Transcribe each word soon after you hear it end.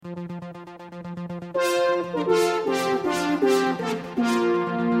Oh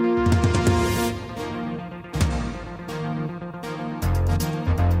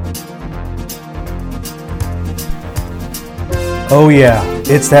yeah,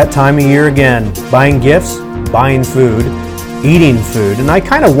 it's that time of year again. Buying gifts, buying food, eating food. And I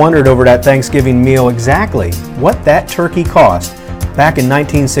kind of wondered over that Thanksgiving meal exactly what that turkey cost back in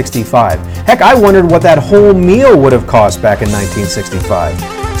 1965. Heck, I wondered what that whole meal would have cost back in 1965.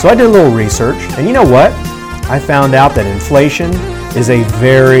 So I did a little research, and you know what? I found out that inflation is a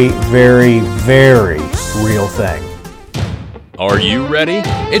very, very, very real thing. Are you ready?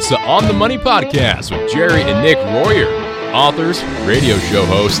 It's the On the Money Podcast with Jerry and Nick Royer. Authors, radio show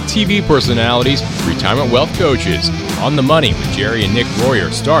hosts, TV personalities, retirement wealth coaches. On the Money with Jerry and Nick Royer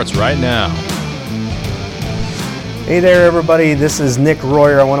starts right now. Hey there, everybody. This is Nick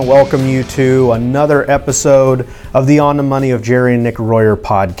Royer. I want to welcome you to another episode of the On the Money of Jerry and Nick Royer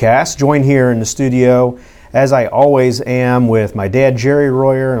podcast. Joined here in the studio, as I always am, with my dad, Jerry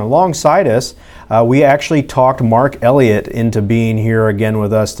Royer, and alongside us, we actually talked Mark Elliott into being here again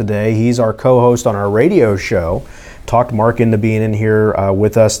with us today. He's our co-host on our radio show. Talked Mark into being in here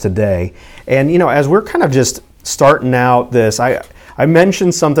with us today. And, you know, as we're kind of just starting out this, I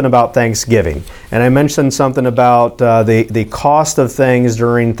mentioned something about Thanksgiving, and I mentioned something about the cost of things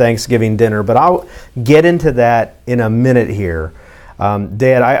during Thanksgiving dinner, but I'll get into that in a minute here.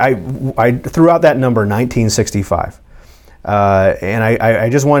 Dad, I threw out that number, 1965. And I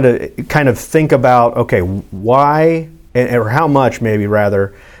just wanted to kind of think about, okay, why, or how much maybe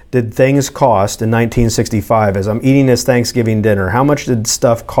rather, did things cost in 1965 as I'm eating this Thanksgiving dinner? How much did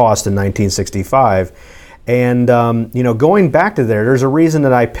stuff cost in 1965? And, you know, going back to there's a reason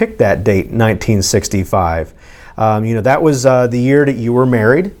that I picked that date, 1965. You know, that was the year that you were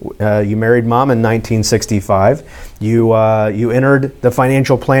married. You married Mom in 1965. You entered the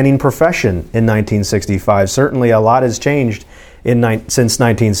financial planning profession in 1965. Certainly a lot has changed since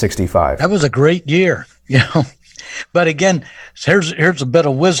 1965. That was a great year, you know. But again, here's a bit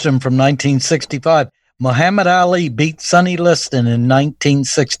of wisdom from 1965. Muhammad Ali beat Sonny Liston in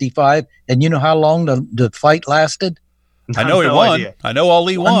 1965, and you know how long the fight lasted? I know he won. Idea. I know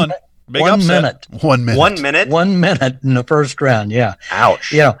Ali won. Big upset. 1 minute. 1 minute? 1 minute in the first round, yeah.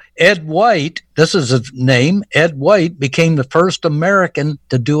 Ouch. You know, Ed White, this is his name, Ed White became the first American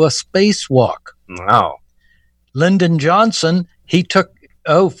to do a spacewalk. Wow. Lyndon Johnson, he took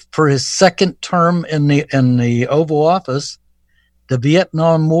oath for his second term in the Oval Office. The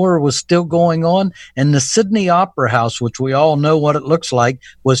Vietnam War was still going on, and the Sydney Opera House, which we all know what it looks like,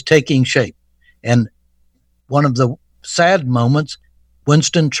 was taking shape. And one of the sad moments,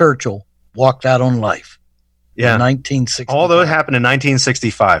 Winston Churchill walked out on life. Yeah, 1965. Although it happened in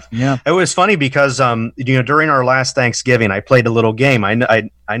 1965. Yeah, it was funny because you know, during our last Thanksgiving, I played a little game.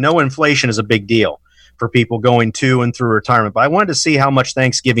 I know inflation is a big deal for people going to and through retirement, but I wanted to see how much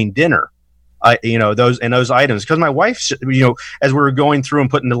Thanksgiving dinner, you know, those items, because my wife, you know, as we were going through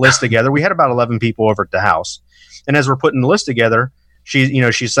and putting the list together, we had about 11 people over at the house, and as we're putting the list together,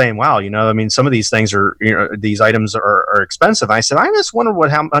 she's saying, wow, you know, I mean, some of these things are, you know, these items are expensive. I said, I just wonder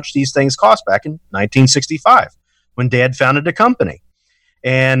how much these things cost back in 1965 when Dad founded the company.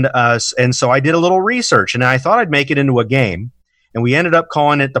 And so I did a little research, and I thought I'd make it into a game, and we ended up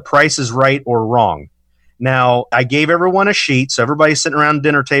calling it The Price is Right or Wrong. Now, I gave everyone a sheet, so everybody's sitting around the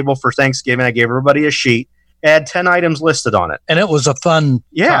dinner table for Thanksgiving. I gave everybody a sheet. It had 10 items listed on it. And it was a fun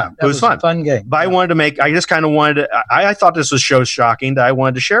it was fun. A fun game. But I thought this was so shocking that I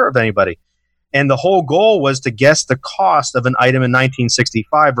wanted to share it with anybody. And the whole goal was to guess the cost of an item in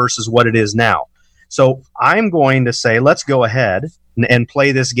 1965 versus what it is now. So I'm going to say, let's go ahead and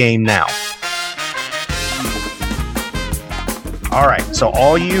play this game now. All right, so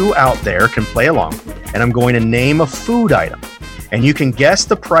all you out there can play along, and I'm going to name a food item, and you can guess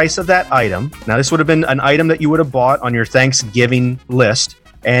the price of that item. Now, this would have been an item that you would have bought on your Thanksgiving list,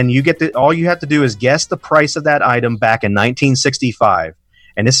 and all you have to do is guess the price of that item back in 1965,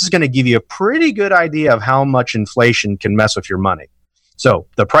 and this is going to give you a pretty good idea of how much inflation can mess with your money. So,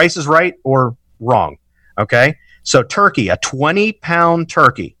 the price is right or wrong, okay? So, turkey, a 20-pound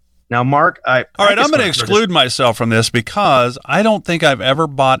turkey. Now, Mark, all right, I'm going to exclude myself from this because I don't think I've ever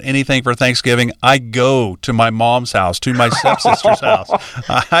bought anything for Thanksgiving. I go to my mom's house, to my stepsister's house.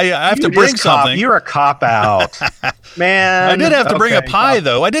 I have to bring something. You're a cop-out. Man. I did have to bring a pie,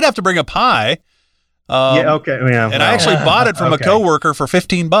 though. I did have to bring a pie. Yeah, okay. Yeah, and I actually bought it from a coworker for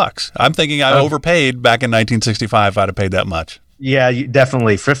 $15. I'm thinking I overpaid back in 1965 if I'd have paid that much. Yeah,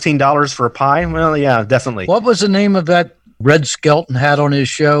 definitely. $15 for a pie? Well, yeah, definitely. What was the name of that Red Skelton had on his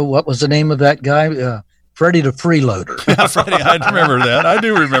show? What was the name of that guy? Freddie the freeloader. Yeah, Freddie, I remember that. I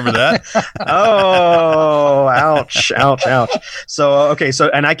do remember that. Oh, ouch. So, okay. So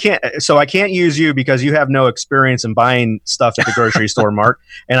I can't use you because you have no experience in buying stuff at the grocery store, Mark.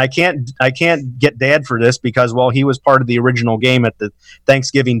 And I can't get Dad for this because, well, he was part of the original game at the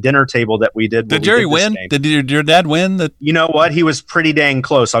Thanksgiving dinner table that we did. Did Jerry win? Did your dad win? You know what? He was pretty dang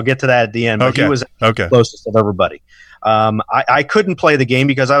close. I'll get to that at the end. But he was the closest of everybody. I couldn't play the game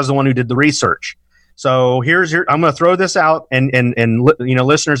because I was the one who did the research. So I'm going to throw this out, and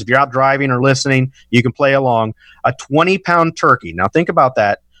listeners, if you're out driving or listening, you can play along. A 20-pound turkey. Now think about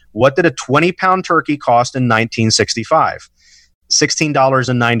that. What did a 20-pound turkey cost in 1965?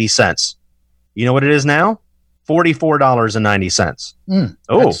 $16.90. You know what it is now? $44.90. That's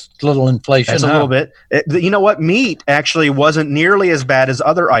a little inflation. That's a little bit. You know what? Meat actually wasn't nearly as bad as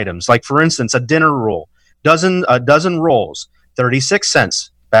other items. Like, for instance, a dinner roll. A dozen rolls, 36 cents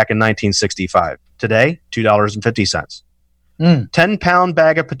back in 1965. Today, $2.50. 10-pound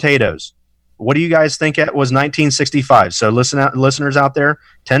bag of potatoes. What do you guys think it was 1965? So listeners out there,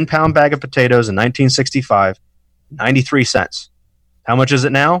 10-pound bag of potatoes in 1965, 93 cents. How much is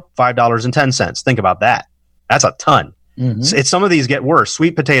it now? $5.10. Think about that. That's a ton. Mm-hmm. Some of these get worse.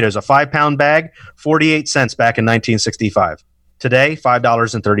 Sweet potatoes, a 5-pound bag, 48 cents back in 1965. Today,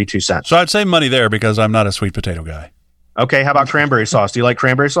 $5.32. So I'd save money there because I'm not a sweet potato guy. Okay, how about cranberry sauce? Do you like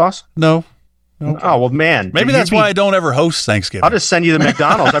cranberry sauce? No. Okay. Oh, well, man. Maybe that's why I don't ever host Thanksgiving. I'll just send you the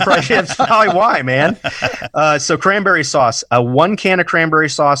McDonald's. That's probably why, man. So cranberry sauce. One can of cranberry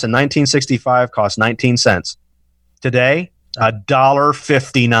sauce in 1965 cost 19 cents. Today,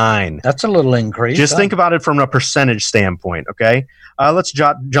 $1.59. That's a little increase. Just think about it from a percentage standpoint, okay? Let's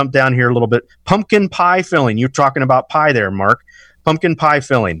jump down here a little bit. Pumpkin pie filling. You're talking about pie there, Mark. Pumpkin pie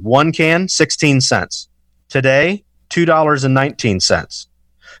filling. One can, 16 cents. Today, $2.19.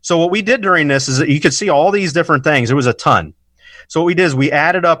 So what we did during this is that you could see all these different things. It was a ton. So what we did is we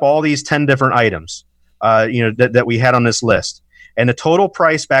added up all these 10 different items, that we had on this list. And the total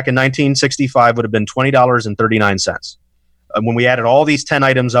price back in 1965 would have been $20.39. When we added all these 10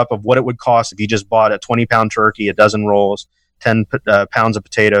 items up of what it would cost if you just bought a 20-pound turkey, a dozen rolls, 10 pounds of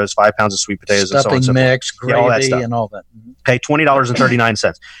potatoes, 5 pounds of sweet potatoes, stuffing and so on. mix, gravy, all that stuff. And all that. Okay,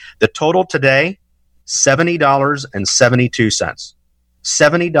 $20.39. The total today, $70.72.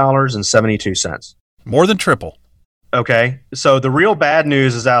 $70.72. More than triple. Okay, so the real bad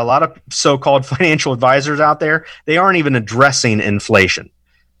news is that a lot of so-called financial advisors out there, they aren't even addressing inflation.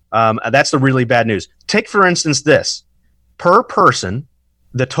 That's the really bad news. Take, for instance, this. Per person,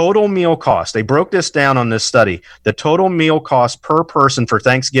 the total meal cost, they broke this down on this study, the total meal cost per person for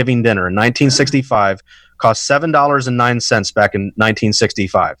Thanksgiving dinner in 1965 cost $7.09 back in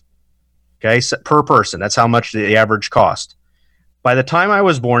 1965. Okay, so per person. That's how much the average cost. By the time I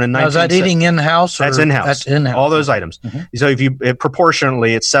was born in 19... Is that eating in-house? That's in-house. That's in-house. All those items. Mm-hmm. So if you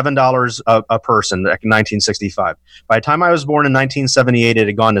proportionally, it's $7 a person back in 1965. By the time I was born in 1978, it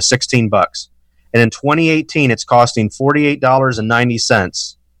had gone to $16. And in 2018, it's costing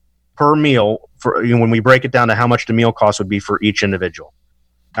 $48.90 per meal for when we break it down to how much the meal cost would be for each individual.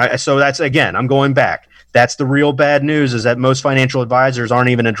 So that's, again, I'm going back. That's the real bad news, is that most financial advisors aren't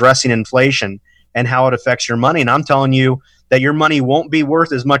even addressing inflation and how it affects your money. And I'm telling you that your money won't be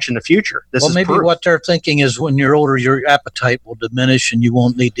worth as much in the future. Well, maybe proof. What they're thinking is when you're older, your appetite will diminish and you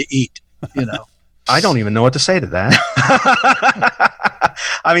won't need to eat, I don't even know what to say to that.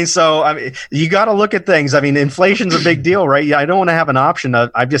 You got to look at things. Inflation's a big deal, right? Yeah, I don't want to have an option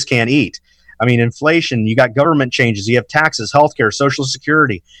of I just can't eat. Inflation, you got government changes, you have taxes, healthcare, Social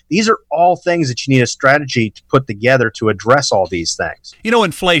Security. These are all things that you need a strategy to put together to address all these things.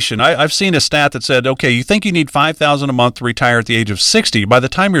 Inflation, I've seen a stat that said, okay, you think you need $5,000 a month to retire at the age of 60. By the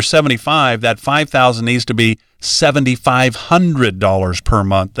time you're 75, that $5,000 needs to be $7,500 per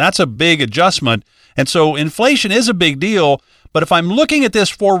month. That's a big adjustment. And so inflation is a big deal. But if I'm looking at this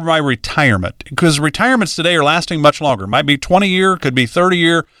for my retirement, because retirements today are lasting much longer, might be 20-year, could be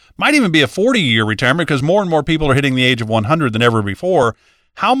 30-year, might even be a 40-year retirement because more and more people are hitting the age of 100 than ever before.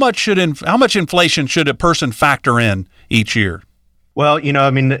 How much inflation should a person factor in each year? Well, what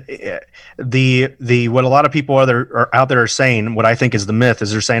a lot of people out there are saying, what I think is the myth,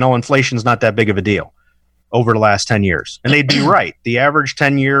 is they're saying, oh, inflation's not that big of a deal over the last 10 years. And they'd be right. The average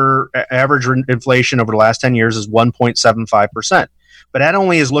 10-year average inflation over the last 10 years is 1.75%. But that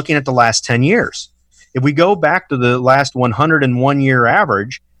only is looking at the last 10 years. If we go back to the last 101-year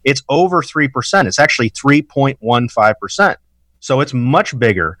average, it's over 3%. It's actually 3.15%. So it's much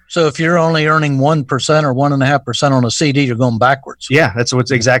bigger. So if you're only earning 1% or 1.5% on a CD, you're going backwards. Yeah, that's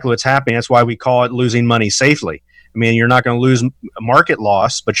exactly what's happening. That's why we call it losing money safely. I mean, you're not going to lose market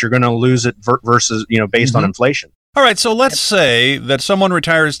loss, but you're going to lose it versus, based on inflation. All right, so let's say that someone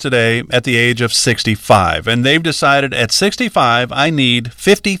retires today at the age of 65, and they've decided at 65, I need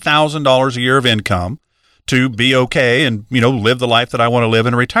 $50,000 a year of income to be okay and, live the life that I want to live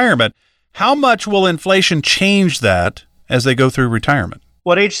in retirement. How much will inflation change that as they go through retirement?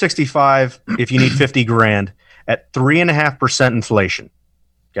 Well, at age 65, if you need 50 grand at 3.5% inflation,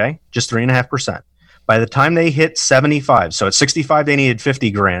 okay, just 3.5%. By the time they hit 75, so at 65 they needed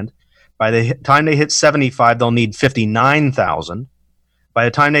 50 grand. By the time they hit 75, they'll need 59,000. By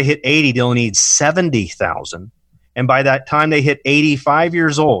the time they hit 80, they'll need 70,000. And by that time they hit 85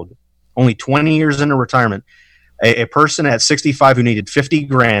 years old, only 20 years into retirement, a person at 65 who needed 50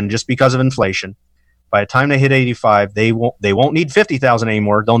 grand just because of inflation, by the time they hit 85, they won't need 50,000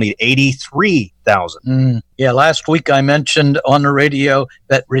 anymore. They'll need 83,000. Yeah, last week I mentioned on the radio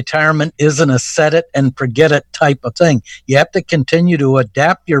that retirement isn't a set it and forget it type of thing. You have to continue to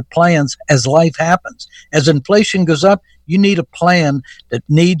adapt your plans as life happens. As inflation goes up, you need a plan that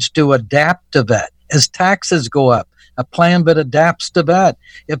needs to adapt to that. As taxes go up, a plan that adapts to that.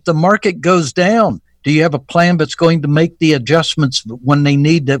 If the market goes down, do you have a plan that's going to make the adjustments when they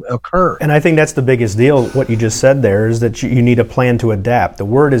need to occur? And I think that's the biggest deal, what you just said there, is that you need a plan to adapt. The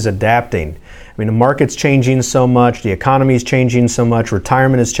word is adapting. I mean, the market's changing so much, the economy's changing so much,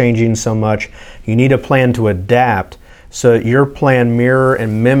 retirement is changing so much. You need a plan to adapt so that your plan mirror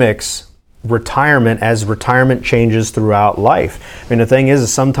and mimics retirement as retirement changes throughout life. I mean, the thing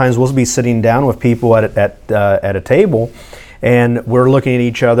is sometimes we'll be sitting down with people at a table, and we're looking at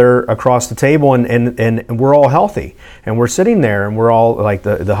each other across the table, and we're all healthy, and we're sitting there, and we're all like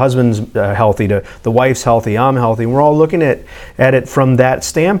the husband's healthy, the wife's healthy, I'm healthy, and we're all looking at it from that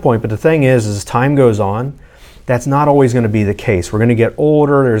standpoint. But the thing is, as time goes on, that's not always going to be the case. We're going to get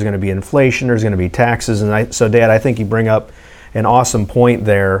older. There's going to be inflation. There's going to be taxes, and so Dad, I think you bring up an awesome point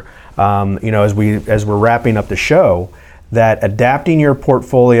there. As we're wrapping up the show, that adapting your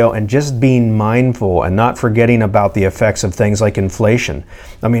portfolio and just being mindful and not forgetting about the effects of things like inflation.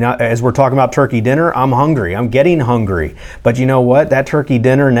 I mean, as we're talking about turkey dinner, I'm hungry. I'm getting hungry. But you know what? That turkey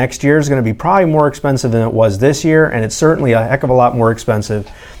dinner next year is going to be probably more expensive than it was this year, and it's certainly a heck of a lot more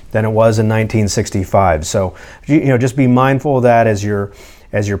expensive than it was in 1965. So, just be mindful of that as you're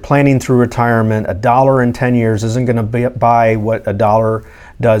planning through retirement. $1 in 10 years isn't going to buy what $1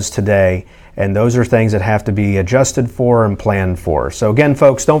 does today. And those are things that have to be adjusted for and planned for. So again,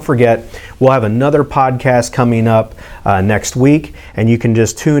 folks, don't forget, we'll have another podcast coming up next week, and you can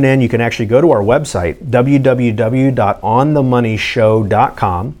just tune in. You can actually go to our website,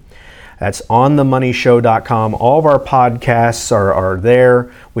 www.onthemoneyshow.com. That's onthemoneyshow.com. All of our podcasts are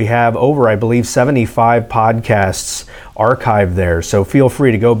there. We have over, I believe, 75 podcasts archived there. So feel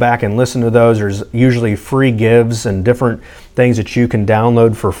free to go back and listen to those. There's usually free gives and different things that you can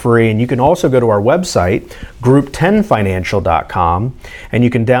download for free. And you can also go to our website, group10financial.com, and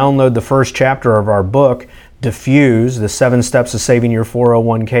you can download the first chapter of our book, Diffuse, the 7 Steps to Saving Your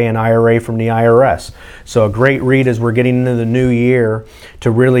 401k and IRA from the IRS. So a great read as we're getting into the new year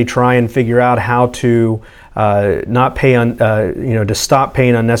to really try and figure out how to not pay to stop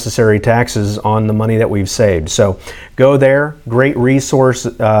paying unnecessary taxes on the money that we've saved. So go there. Great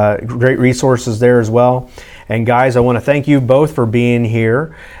resources there as well. And guys, I want to thank you both for being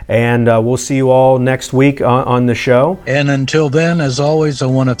here, and we'll see you all next week on the show. And until then, as always, I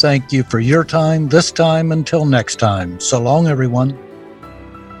want to thank you for your time, this time, until next time. So long, everyone.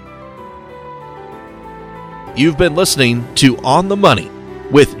 You've been listening to On the Money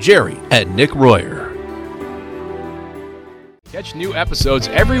with Jerry and Nick Royer. Catch new episodes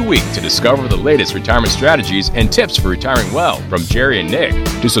every week to discover the latest retirement strategies and tips for retiring well from Jerry and Nick.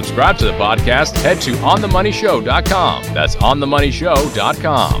 To subscribe to the podcast, head to onthemoneyshow.com. That's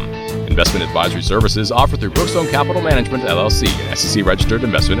onthemoneyshow.com. Investment advisory services offered through Brookstone Capital Management, LLC, an SEC-registered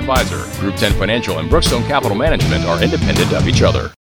investment advisor. Group 10 Financial and Brookstone Capital Management are independent of each other.